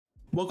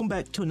Welcome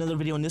back to another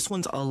video, and this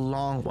one's a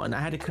long one.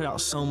 I had to cut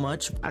out so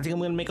much. I think I'm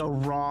gonna make a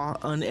raw,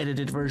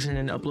 unedited version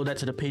and upload that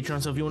to the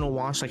Patreon. So if you want to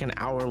watch like an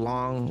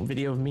hour-long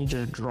video of me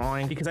just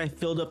drawing, because I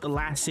filled up the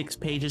last 6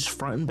 pages,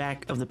 front and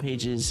back of the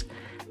pages,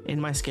 in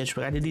my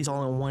sketchbook. I did these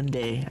all in one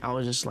day. I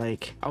was just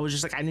like,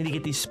 I need to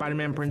get these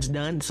Spider-Man prints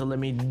done, so let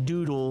me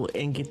doodle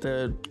and get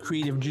the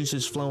creative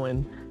juices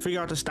flowing,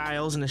 figure out the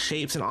styles and the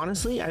shapes. And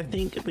honestly, I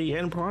think the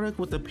end product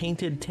with the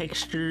painted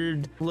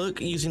textured look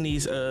using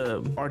these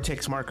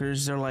Arrtx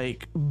markers, they're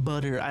like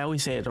butter. I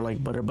always say it, they're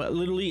like butter, but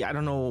literally, I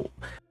don't know,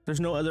 there's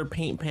no other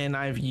paint pen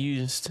I've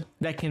used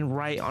that can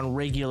write on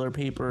regular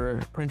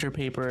paper, printer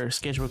paper,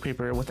 sketchbook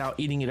paper without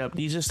eating it up.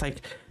 These just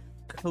like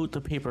coat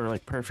the paper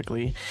like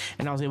perfectly,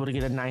 and I was able to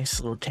get a nice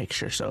little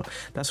texture. So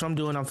that's what I'm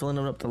doing. I'm filling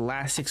up the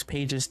last 6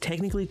 pages,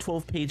 technically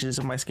 12 pages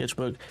of my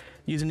sketchbook,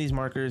 using these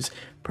markers,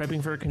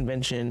 prepping for a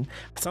convention,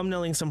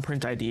 thumbnailing some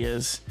print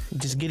ideas,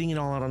 just getting it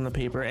all out on the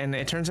paper. And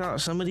it turns out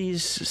some of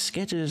these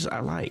sketches I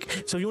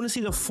like. So if you want to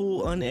see the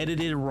full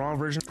unedited raw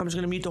version, I'm just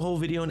going to mute the whole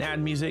video and add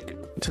music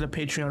to the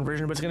Patreon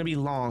version, but it's going to be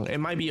long. It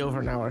might be over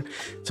an hour,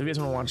 so if you guys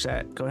want to watch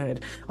that, go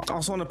ahead.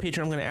 Also on the Patreon,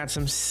 I'm going to add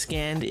some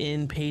scanned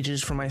in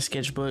pages from my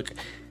sketchbook.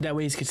 That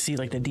way you can see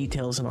like the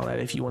details and all that.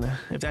 If you want to,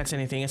 if that's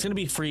anything, it's going to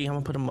be free. I'm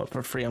gonna put them up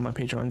for free on my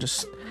Patreon.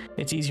 Just,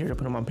 it's easier to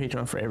put them on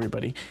Patreon for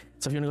everybody.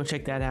 So if you want to go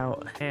check that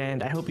out,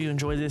 and I hope you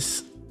enjoy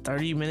this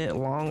 30-minute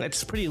long.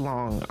 It's pretty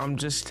long. I'm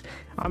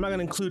not gonna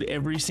include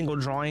every single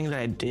drawing that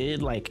I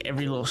did, like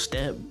every little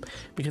step,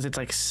 because it's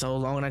like so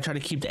long, and I try to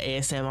keep the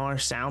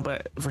ASMR sound,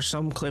 but for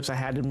some clips I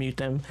had to mute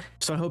them.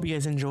 So I hope you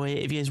guys enjoy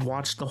it. If you guys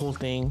watched the whole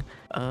thing,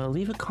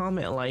 leave a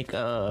comment. Like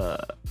I'll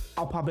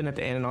pop in at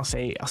the end and I'll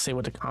say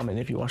what to comment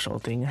if you watch the whole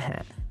thing.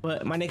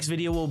 But my next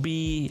video will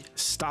be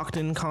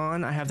Stockton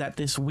Con. I have that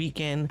this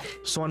weekend,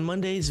 so on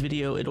Monday's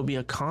video it'll be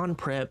a con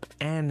prep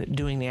and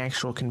doing the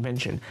actual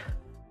convention.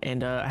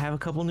 And I have a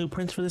couple new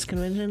prints for this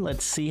convention.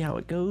 Let's see how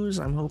it goes.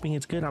 I'm hoping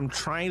it's good. I'm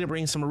trying to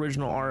bring some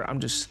original art. I'm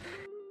just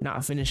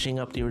not finishing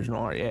up the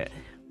original art yet,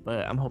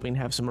 but I'm hoping to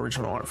have some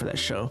original art for that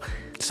show.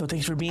 So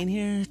thanks for being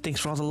here. Thanks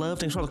for all the love.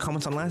 Thanks for all the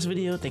comments on last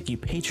video. Thank you,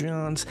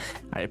 Patreons.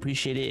 I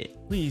appreciate it.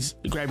 Please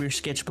grab your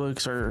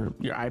sketchbooks or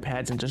your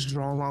iPads and just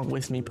draw along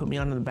with me. Put me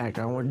on in the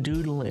background. We're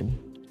doodling.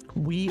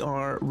 We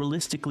are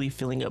realistically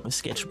filling up a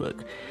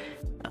sketchbook.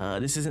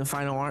 This isn't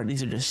final art.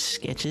 These are just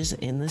sketches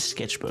in the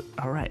sketchbook.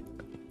 All right.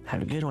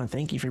 Have a good one.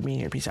 Thank you for being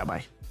here. Peace out.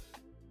 Bye.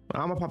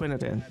 I'm gonna pop in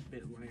at the end.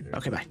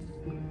 Okay, bye.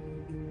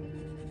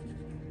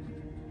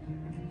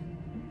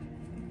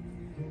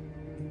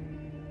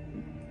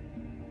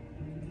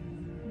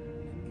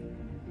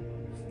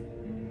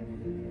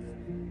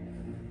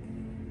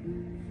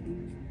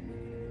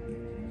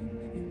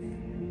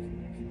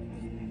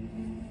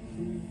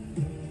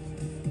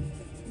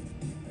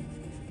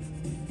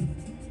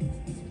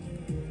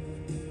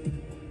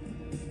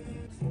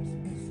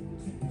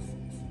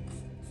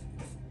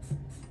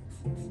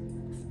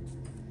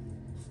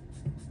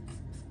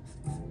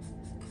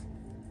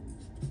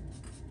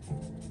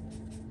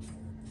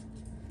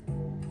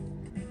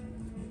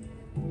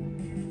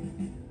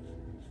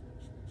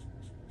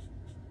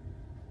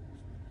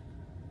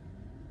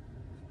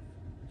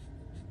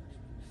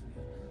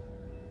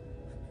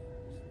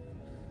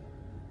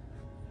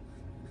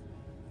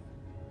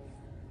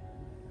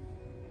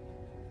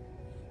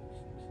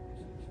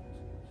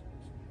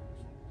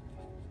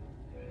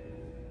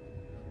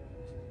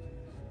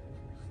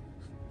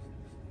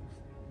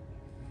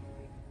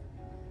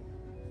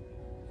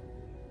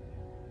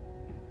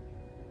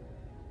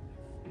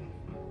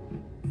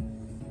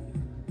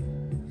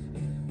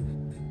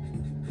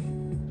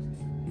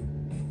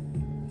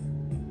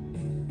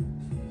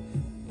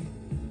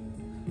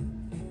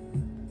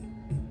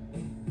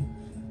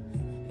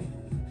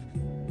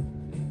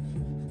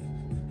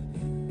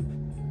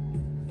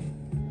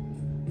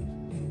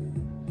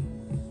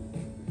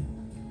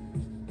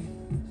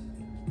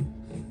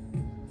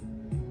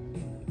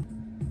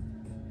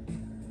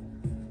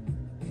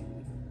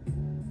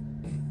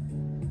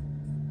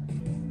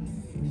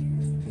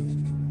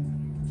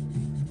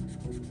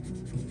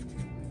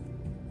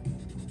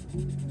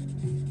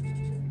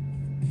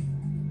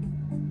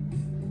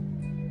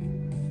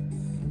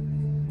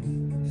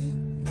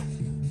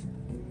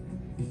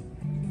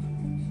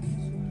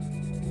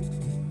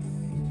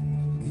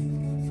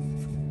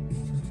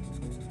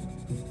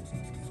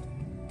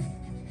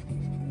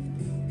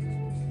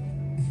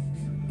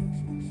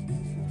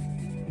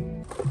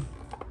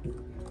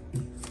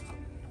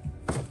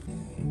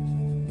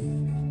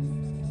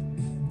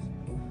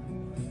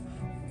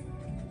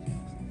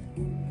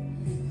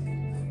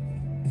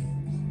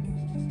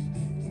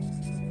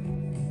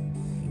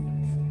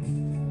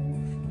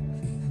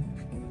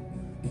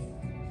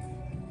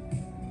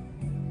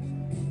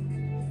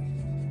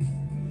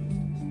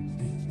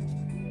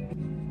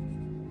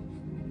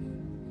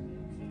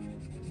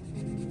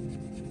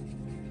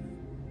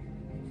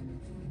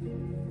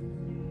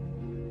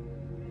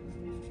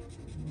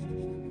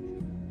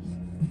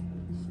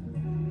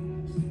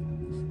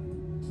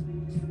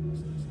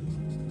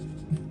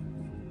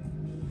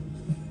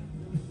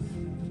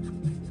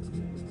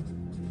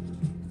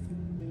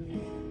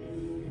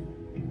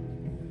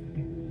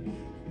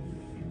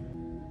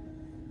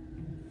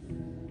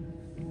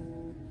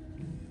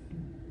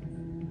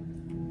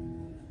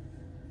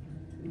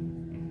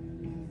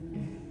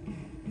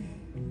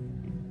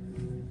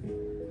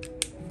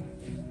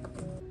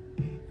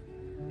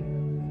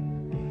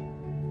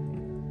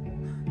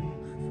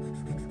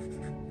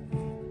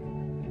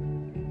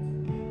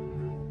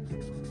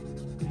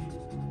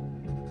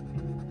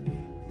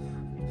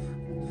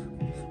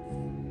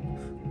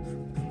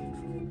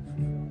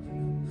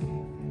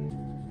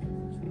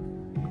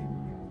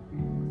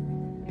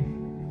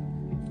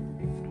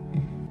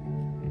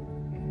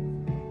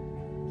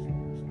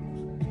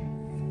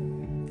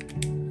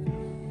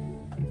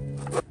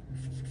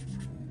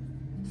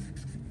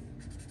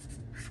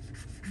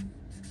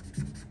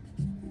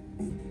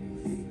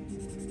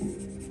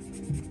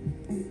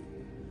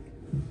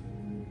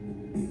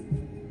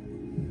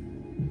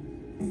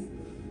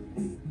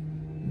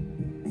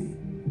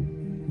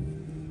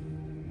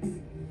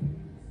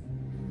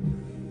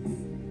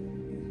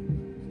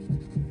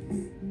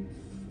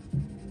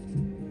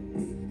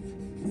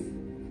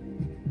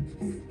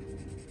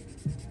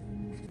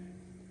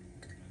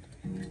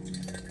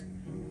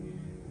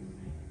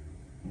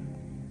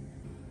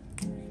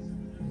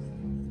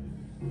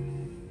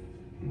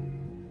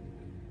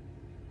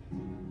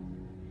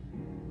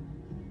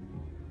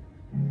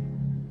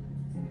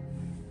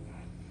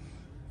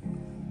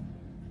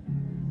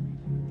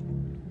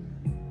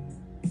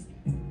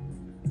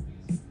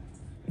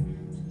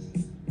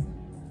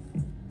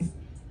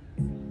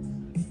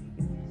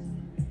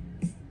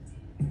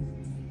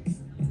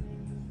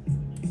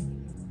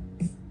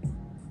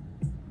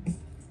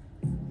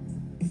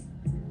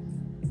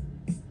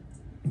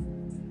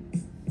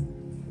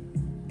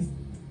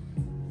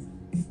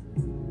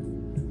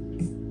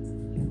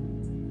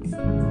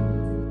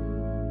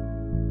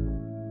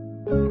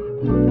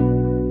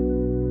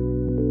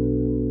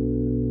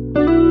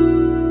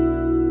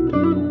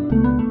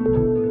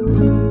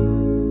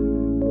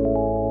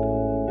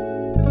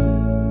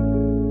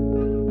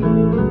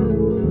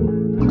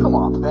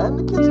 on,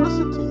 man. The kids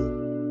listen to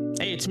you.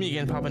 Hey, it's me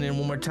again, popping in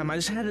one more time. I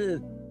just had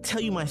to tell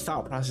you my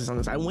thought process on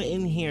this. I went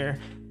in here,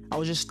 I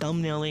was just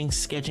thumbnailing,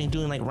 sketching,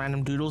 doing like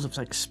random doodles of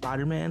like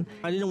Spider-Man.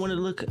 I didn't want to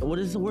look, what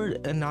is the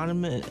word?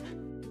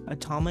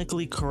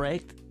 Atomically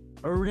correct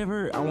or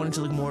whatever. I wanted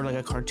to look more like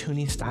a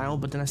cartoony style,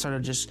 but then I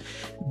started just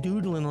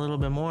doodling a little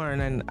bit more,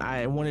 and then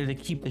I wanted to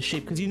keep the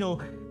shape, because you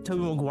know,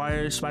 Tobey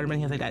Maguire, Spider-Man,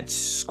 he has like that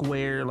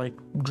square like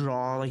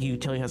draw, like you can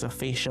tell he has a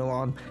facial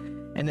on.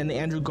 And then the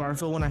Andrew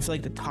Garfield one, I feel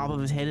like the top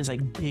of his head is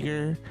like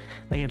bigger,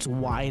 like it's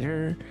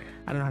wider.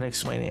 I don't know how to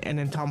explain it. And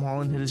then Tom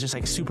Holland's head is just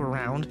like super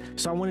round.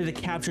 So I wanted to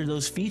capture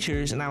those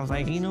features, and I was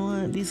like, you know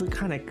what? These look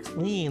kind of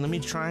clean. Let me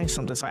try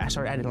something. So I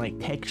started adding like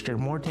texture,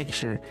 more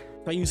texture.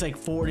 So I used like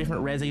 4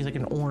 different reds. I used like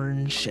an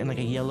orange and like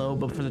a yellow,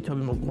 but for the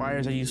Tobey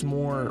Maguires, I use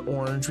more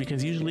orange,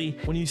 because usually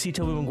when you see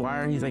Tobey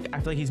Maguire, he's like,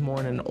 I feel like he's more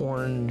in an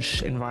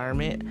orange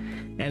environment,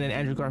 and then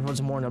Andrew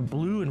Garfield's more in a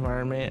blue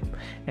environment,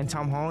 and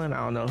Tom Holland,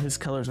 I don't know, his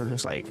colors are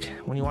just like,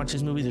 when you watch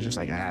his movies, they're just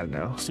like, I don't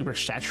know, super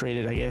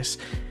saturated, I guess.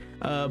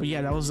 But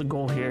yeah, that was the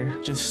goal here,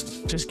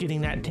 just getting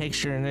that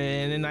texture, and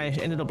then I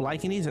ended up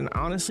liking these. And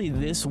honestly,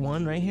 this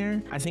one right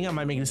here, I think I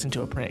might make this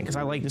into a print, because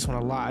I like this one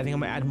a lot. I think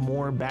I'm gonna add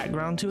more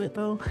background to it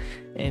though,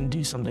 and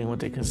do something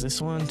with it, because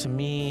this one, to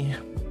me,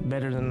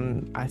 better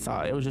than I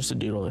thought. It was just a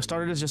doodle. It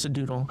started as just a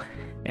doodle,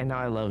 and now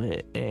I love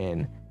it,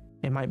 and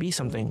it might be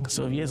something.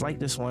 So if you guys like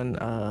this one,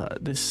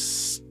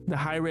 the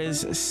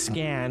high-res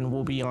scan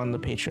will be on the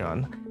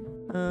Patreon.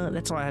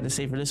 That's all I had to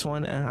say for this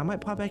one. I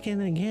might pop back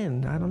in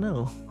again. I don't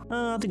know.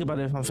 I'll think about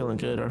it if I'm feeling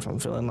good, or if I'm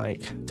feeling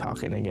like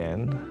talking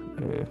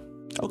again.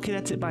 Okay,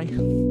 that's it. Bye.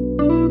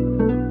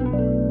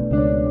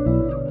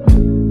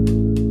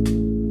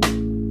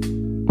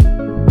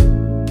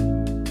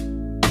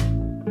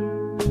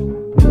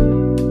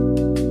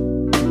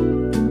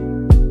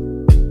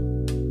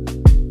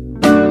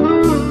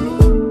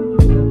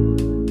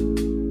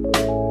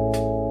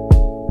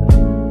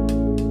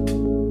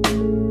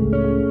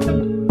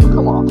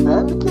 Come on,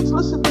 man. The kids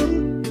listen to you.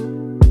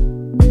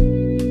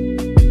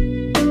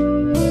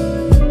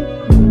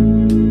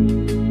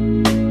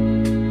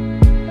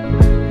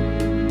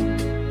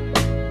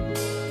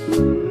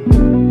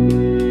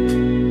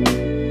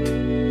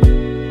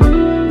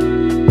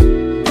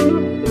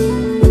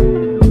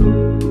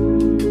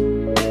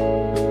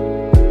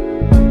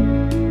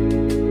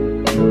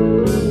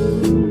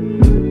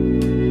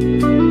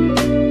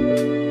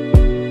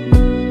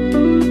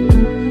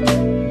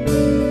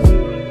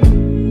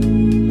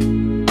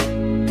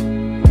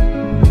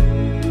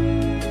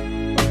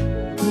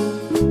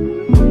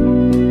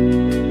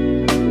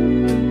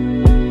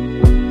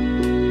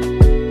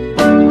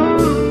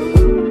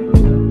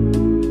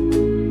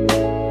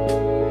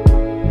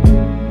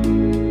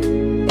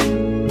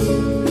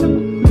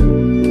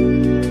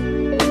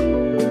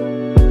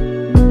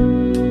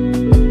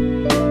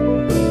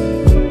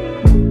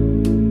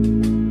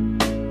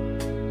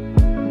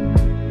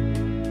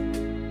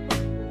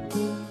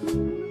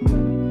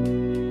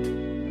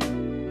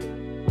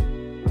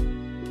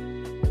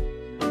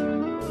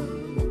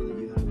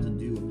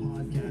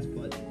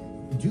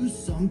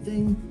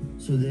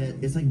 So that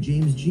it's like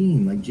James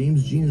Jean. Like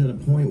James Jean is at a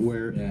point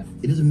where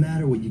it doesn't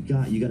matter what you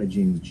got a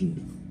James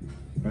Jean,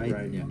 right?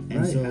 Right. Yeah.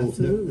 And so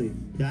absolutely.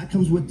 That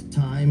comes with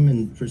time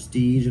and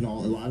prestige and a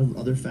lot of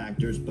other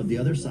factors. But the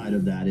other side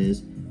of that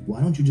is,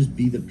 why don't you just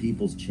be the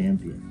people's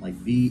champion?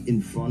 Like, be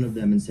in front of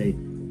them and say,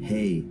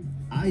 hey,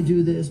 I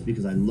do this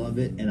because I love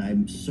it, and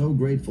I'm so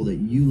grateful that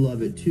you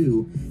love it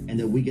too, and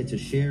that we get to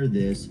share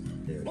this.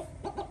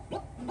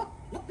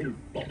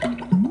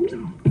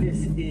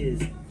 This is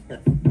the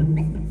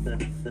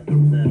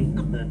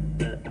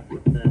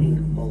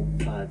INKPULP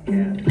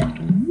podcast.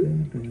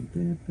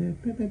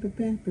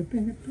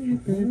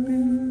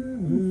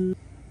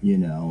 You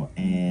know,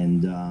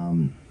 and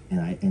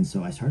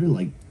so I started,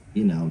 like,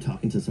 you know,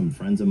 talking to some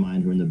friends of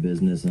mine who are in the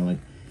business, and I'm like,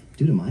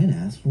 dude, am I an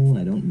asshole and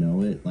I don't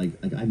know it? Like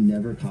I've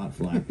never caught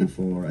flack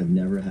before. I've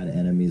never had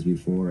enemies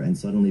before, and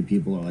suddenly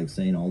people are like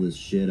saying all this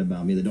shit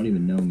about me that don't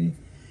even know me.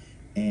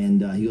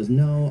 And he goes,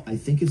 no, I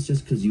think it's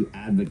just because you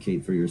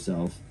advocate for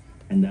yourself,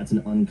 and that's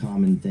an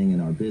uncommon thing in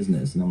our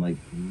business. And I'm like,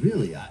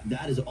 really?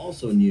 That is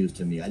also news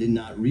to me. I did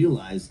not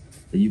realize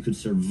that you could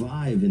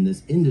survive in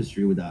this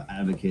industry without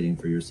advocating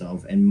for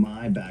yourself. And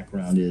my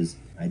background is,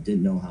 I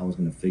didn't know how I was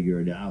going to figure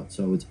it out.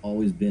 So it's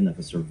always been like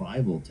a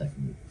survival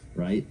technique,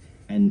 right?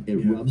 And it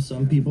rubs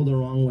some people the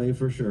wrong way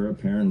for sure,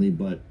 apparently,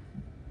 but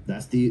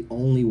that's the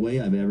only way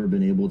I've ever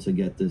been able to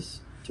get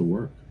this to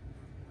work.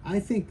 I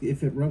think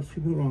if it rubs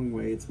people the wrong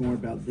way, it's more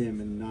about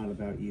them and not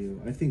about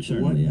you. I think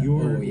Certainly,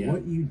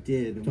 what you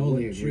did and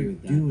Totally what agree you're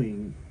with that.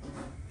 doing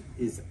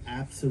is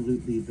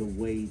absolutely the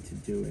way to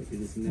do it.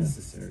 It is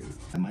necessary.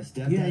 And my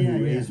stepdad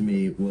who raised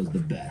me was the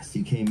best.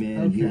 He came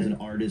in, he was an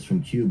artist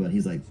from Cuba.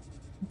 He's like,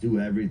 do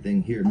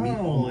everything here. Meet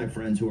all my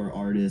friends who are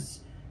artists.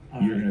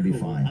 You're going to be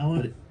fine. I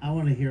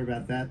want to hear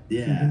about that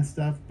Cuban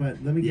stuff,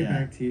 but let me get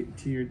back to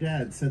your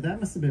dad. So that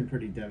must have been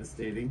pretty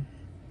devastating.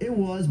 It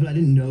was, but I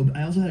didn't know.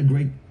 I also had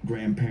great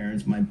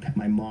grandparents.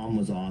 My mom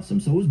was awesome,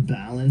 so it was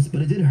balanced,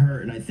 but it did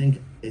hurt. And I think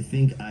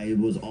I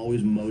was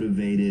always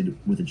motivated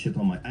with a chip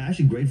on my. I'm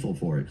actually grateful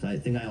for it because I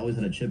think I always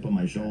had a chip on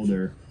my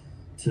shoulder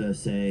to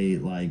say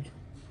like,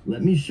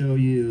 let me show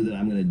you that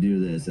I'm going to do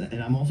this.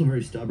 And I'm also a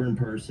very stubborn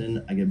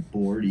person. I get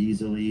bored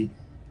easily.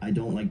 I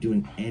don't like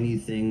doing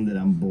anything that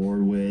I'm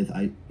bored with.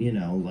 I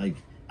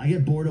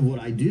get bored of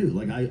what I do.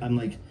 Like I'm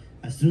like,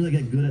 as soon as I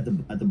get good at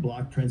the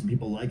block prints and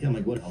people like it, I'm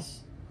like, what else?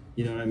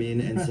 You know what I mean?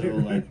 And so,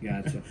 like,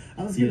 gotcha.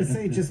 I was gonna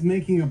say, just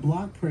making a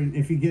block print,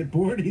 if you get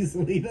bored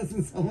easily,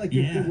 doesn't sound like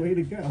a good way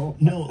to go.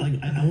 No,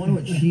 like I want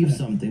to achieve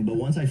something, but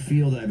once I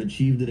feel that I've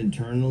achieved it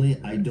internally,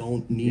 I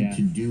don't need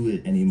to do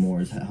it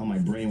anymore. Is how my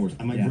brain works.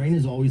 And my brain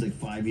is always like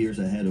 5 years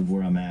ahead of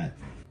where I'm at.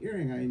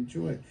 Hearing, I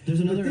enjoy it. There's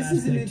another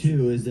aspect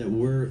too, is that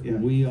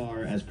we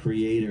are as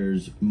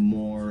creators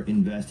more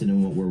invested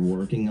in what we're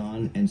working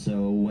on, and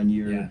so when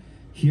you're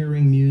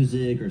hearing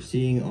music or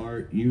seeing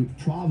art, you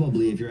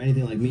probably, if you're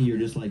anything like me, you're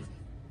just like,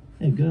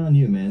 hey, good on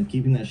you, man,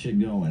 keeping that shit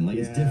going. Like,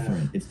 it's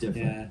different. It's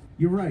different. Yeah.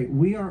 You're right.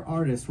 We are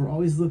artists. We're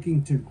always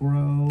looking to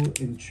grow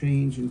and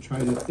change and try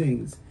new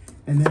things.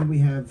 And then we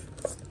have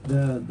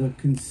the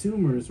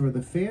consumers or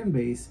the fan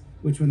base,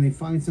 which when they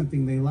find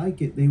something they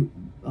like it,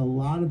 a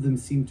lot of them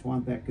seem to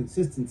want that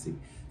consistency.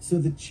 So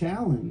the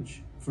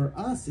challenge for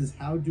us is,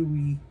 how do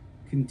we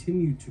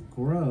continue to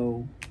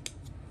grow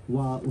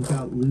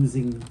without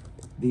losing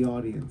the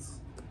audience?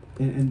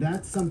 And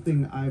that's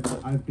something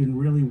I've been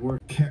really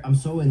working. I'm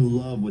so in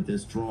love with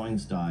this drawing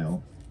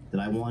style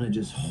that I want to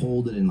just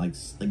hold it and like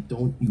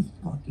don't you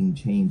fucking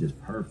change, it's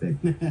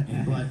perfect.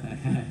 But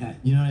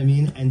you know what I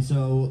mean? And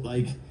so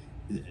like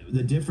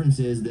the difference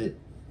is that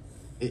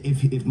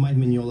if Mike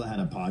Mignola had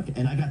a podcast,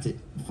 and I got to,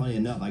 funny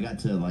enough, I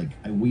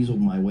weaseled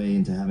my way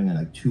into having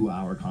a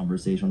 2-hour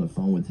conversation on the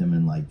phone with him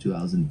in like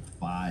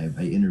 2005.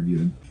 I interviewed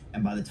him,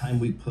 and by the time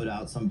we put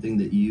out something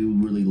that you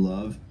really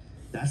love,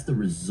 that's the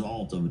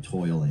result of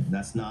toiling.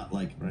 That's not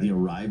like the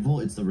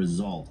arrival, it's the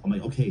result. I'm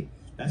like, okay,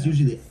 that's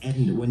usually the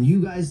end. When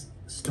you guys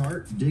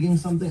start digging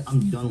something,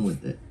 I'm done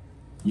with it.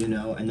 You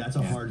know, and that's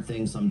a hard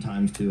thing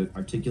sometimes to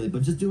articulate.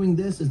 But just doing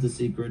this is the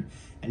secret,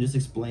 and just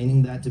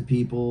explaining that to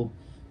people.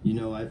 You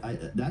know, I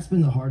that's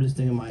been the hardest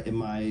thing in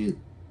my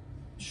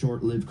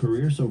short-lived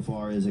career so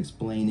far, is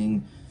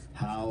explaining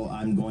how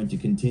I'm going to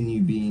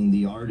continue being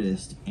the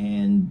artist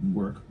and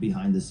work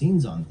behind the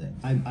scenes on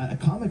things. At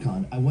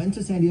Comic-Con, I went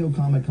to San Diego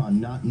Comic-Con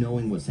not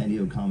knowing what San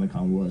Diego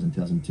Comic-Con was in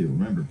 2002.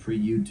 Remember,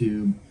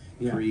 pre-YouTube,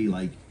 pre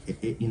like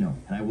you know.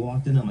 And I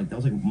walked in, I'm like, that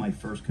was like my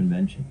first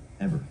convention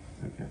ever.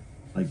 Okay.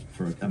 Like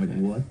I'm like,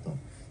 what the?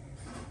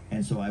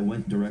 And so I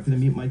went directly to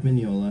meet Mike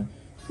Mignola,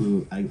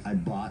 who I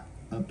bought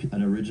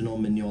an original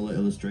Mignola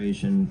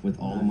illustration with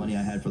all the money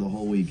I had for the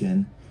whole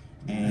weekend,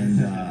 and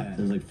it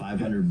was like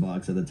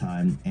 $500 at the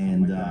time,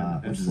 and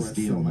which is a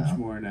steal so now. Much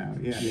more now.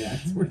 Yeah,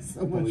 it's worth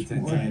so much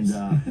more.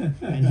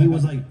 And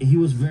he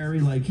was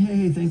very like,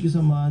 hey, thank you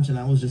so much, and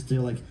I was just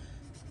still like,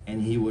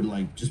 and he would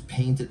like just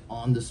paint it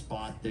on the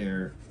spot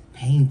there,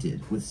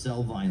 painted with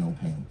cell vinyl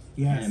paint.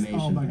 Yes. Animation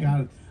oh my paint.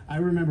 God. I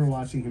remember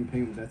watching him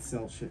paint with that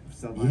cell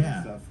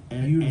vinyl stuff.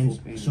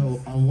 And so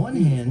on one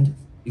hand,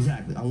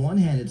 on one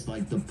hand, it's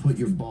like to put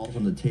your balls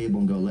on the table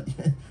and go,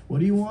 what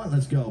do you want?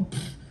 Let's go.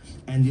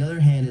 And the other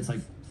hand, it's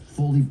like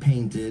fully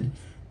painted.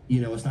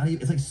 You know, it's not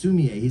even, it's like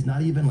Sumier. He's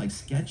not even like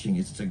sketching.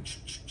 It's just like,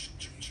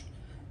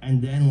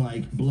 and then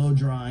like blow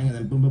drying, and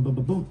then boom, boom, boom,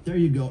 boom, boom. There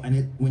you go.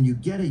 And when you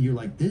get it, you're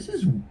like, this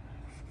is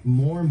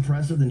more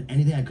impressive than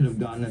anything I could have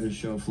gotten at the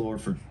show floor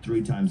for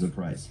 3 times the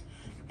price.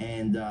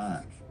 And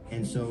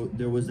so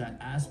there was that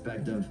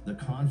aspect of the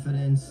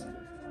confidence,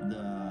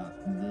 the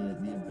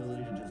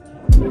ability to just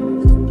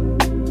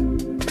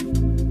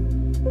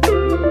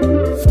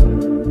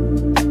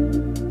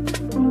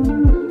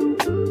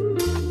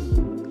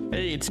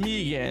Hey, it's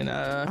me again.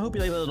 I hope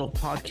you like the little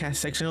podcast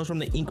section. It was from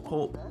the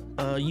INKPULP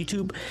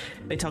YouTube.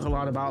 They talk a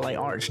lot about like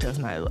art stuff,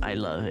 and I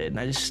love it. And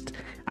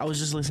I was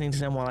just listening to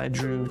them while I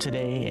drew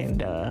today,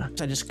 and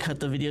I just cut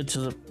the video to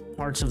the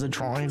parts of the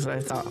drawings that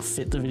I thought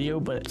fit the video,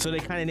 but so they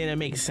kind of didn't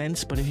make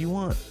sense. But if you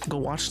want, go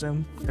watch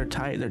them. They're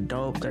tight, they're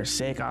dope, they're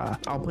sick.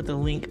 I'll put the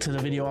link to the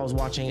video I was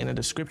watching in the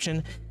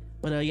description.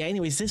 But yeah,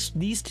 anyways,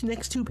 these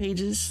next 2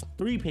 pages,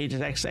 3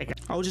 pages actually,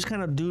 I was just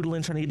kind of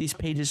doodling, trying to get these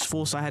pages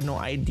full, so I had no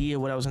idea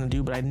what I was going to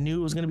do, but I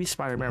knew it was going to be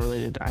Spider-Man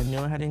related. I knew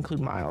I had to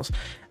include Miles.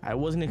 I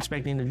wasn't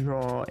expecting to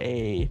draw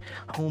a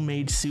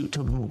homemade suit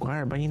Tobey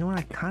Maguire, but you know what?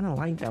 I kind of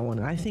like that one,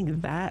 and I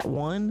think that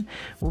one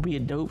will be a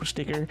dope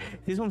sticker.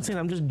 This is what I'm saying.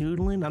 I'm just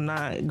doodling. I'm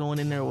not going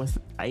in there with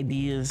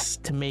ideas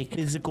to make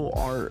physical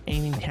art,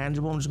 anything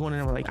tangible. I'm just going in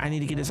there with like, I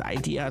need to get this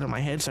idea out of my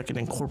head so I can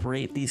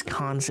incorporate these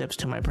concepts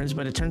to my prints.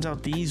 But it turns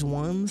out these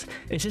ones,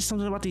 it's just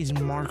something about these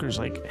markers.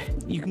 Like,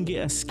 you can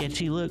get a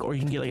sketchy look, or you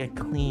can get like a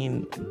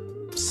clean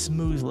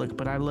smooth look,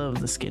 but I love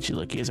the sketchy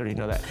look. You guys already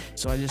know that.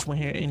 So I just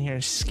went here in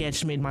here,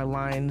 sketched, made my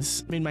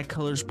lines, made my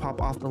colors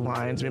pop off the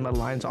lines, made my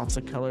lines off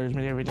the colors,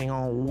 made everything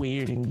all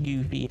weird and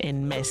goofy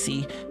and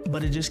messy.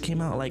 But it just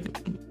came out like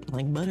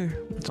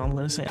butter. That's all I'm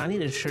gonna say. I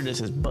need a shirt that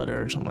says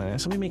butter or something like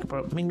that. Somebody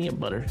make me a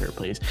butter shirt,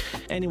 please.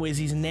 Anyways,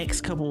 these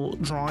next couple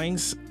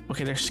drawings,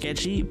 okay, they're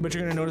sketchy, but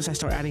you're gonna notice I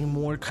start adding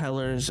more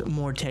colors,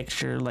 more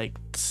texture, like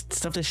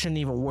stuff that shouldn't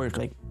even work,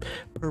 like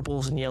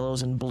purples and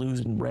yellows and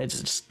blues and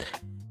reds, just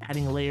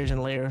adding layers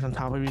and layers on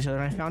top of each other.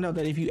 And I found out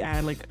that if you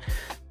add like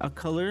a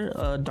color,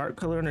 a dark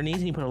color underneath,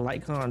 and you put a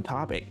light color on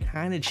top, it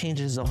kind of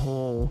changes the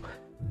whole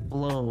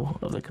flow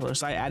of the color.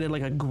 So I added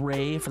like a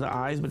gray for the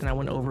eyes, but then I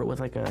went over it with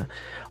like a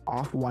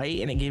off-white,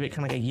 and it gave it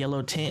kind of like a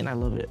yellow tint, and I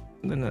love it.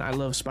 And I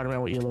love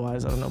Spider-Man with yellow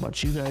eyes. I don't know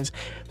about you guys.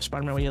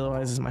 Spider-Man with yellow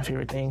eyes is my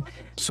favorite thing.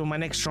 So my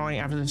next drawing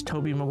after this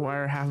Tobey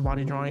Maguire half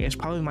body drawing is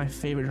probably my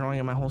favorite drawing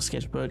in my whole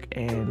sketchbook,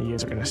 and you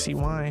guys are gonna see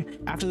why.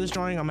 After this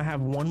drawing, I'm gonna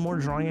have one more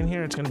drawing in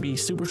here. It's gonna be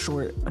super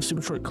short, a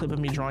super short clip of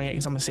me drawing it,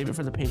 because I'm gonna save it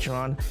for the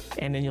Patreon,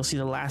 and then you'll see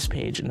the last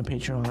page in the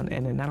Patreon,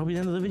 and then that'll be the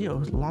end of the video.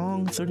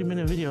 Long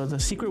 30-minute video. The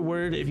secret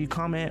word, if you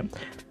comment,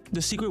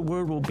 the secret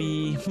word will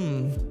be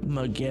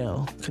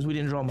Miguel, because we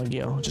didn't draw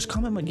Miguel. Just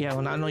comment Miguel,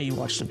 and I know you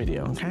watched the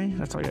video. Okay,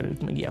 that's all I gotta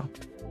do. Miguel.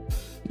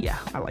 Yeah,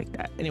 I like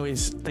that.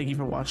 Anyways, thank you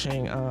for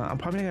watching. I'm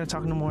probably not gonna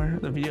talk no more.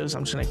 The videos,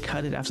 I'm just gonna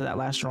cut it after that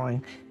last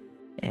drawing,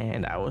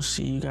 and I will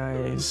see you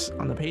guys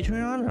on the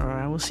Patreon, or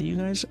I will see you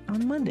guys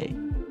on Monday.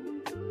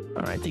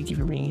 All right, thank you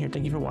for being here.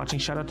 Thank you for watching.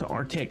 Shout out to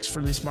Arrtx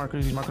for these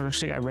markers. These markers are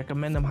sick. I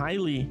recommend them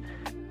highly.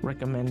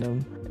 Recommend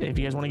them. If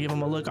you guys want to give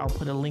them a look, I'll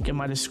put a link in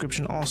my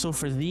description. Also,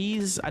 for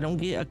these, I don't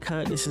get a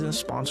cut. This isn't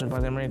sponsored by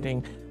them or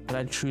anything, but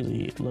I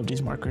truly love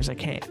these markers. I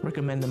can't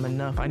recommend them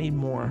enough. I need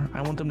more.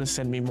 I want them to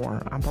send me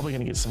more. I'm probably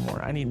gonna get some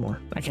more. I need more.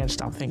 I can't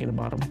stop thinking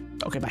about them.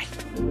 Okay, bye.